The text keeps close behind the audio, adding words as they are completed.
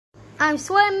I'm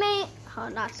swimming. Oh,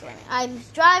 not swimming. I'm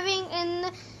driving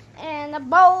in a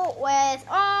boat with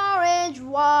orange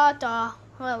water.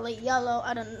 Well, yellow.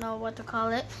 I don't know what to call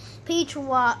it. Peach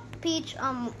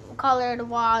colored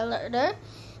water.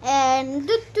 And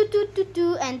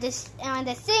and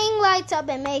the thing lights up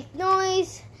and makes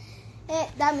noise.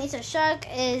 That means a shark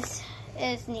is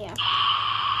near.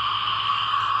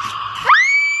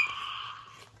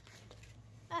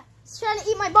 It's trying to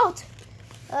eat my boat.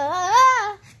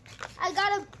 I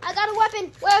got a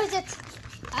weapon. Where is it?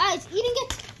 It's eating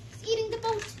it. It's eating the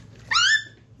boat.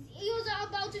 He was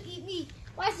about to eat me.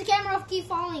 Why does the camera keep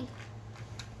falling?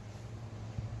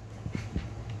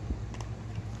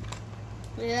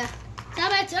 Yeah.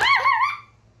 Stop it.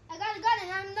 I got a gun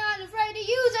and I'm not afraid to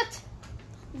use it.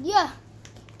 Yeah.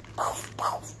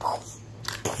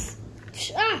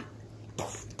 Ah.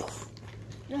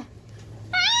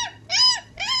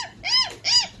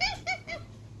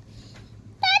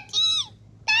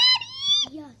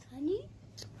 Yes, honey.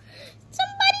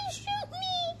 Somebody shoot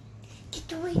me.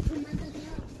 Get away from my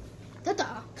dada.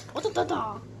 Dada. What's a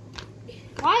dada?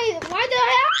 Why the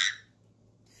hell?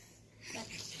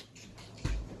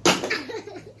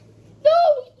 No!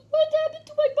 What happened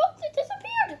to my boat? It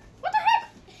disappeared. What the heck?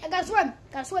 I gotta swim.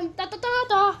 Gotta swim. Da da da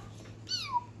da.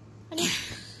 Honey.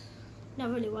 No,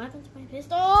 really. What happened to my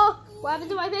pistol? What happened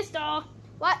to my pistol?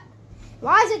 What?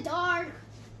 Why is it dark?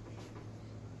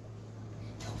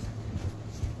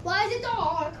 Why is it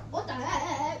dark? What the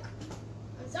heck?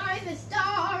 I'm sorry if it's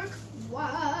dark.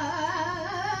 Why?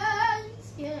 I'm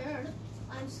scared.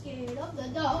 I'm scared of the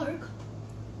dark.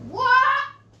 What?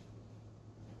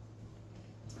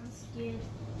 I'm scared.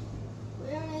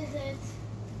 Where is it?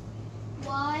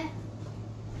 Why?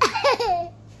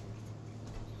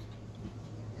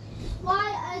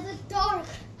 Why is it dark?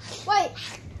 Wait,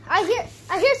 I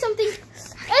hear something.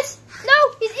 He's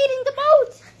eating the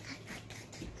boat.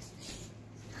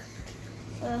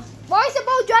 Why is the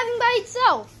boat driving by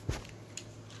itself?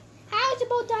 How is the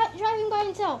boat driving by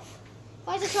itself?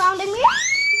 Why is it surrounding me?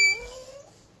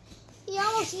 He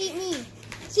almost ate me.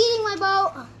 He's eating my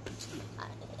boat.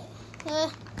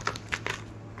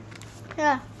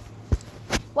 Yeah.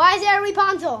 Why is there a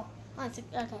Rapunzel? Oh,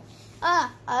 okay.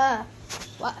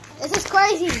 What? This is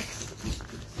crazy.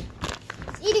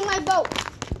 It's eating my boat.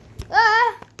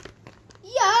 Yeah.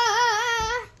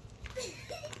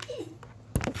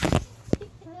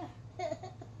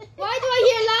 Why do I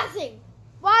hear laughing?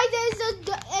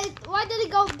 Why did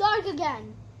it go dark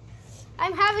again?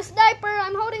 I have a sniper.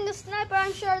 I'm holding a sniper.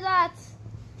 I'm sure that.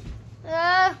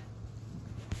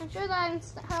 I'm sure that I'm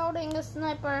holding a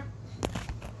sniper.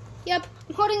 Yep,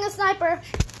 I'm holding a sniper.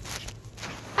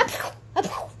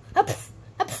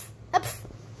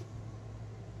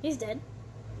 He's dead.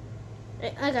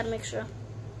 I gotta make sure.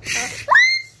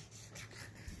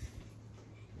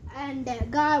 And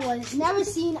that guy was never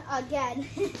seen again.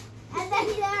 And then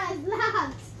he laughed.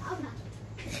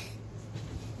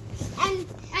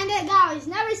 And that guy was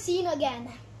never seen again.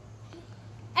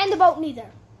 And the boat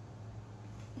neither.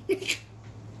 You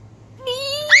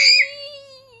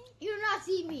do not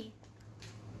see me.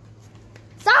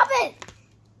 Stop it!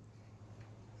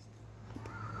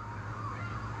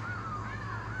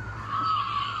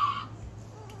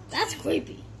 That's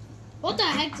creepy. What the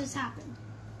heck just happened?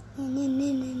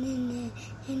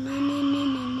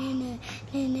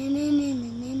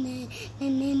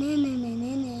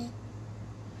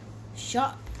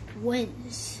 Shark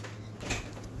wins.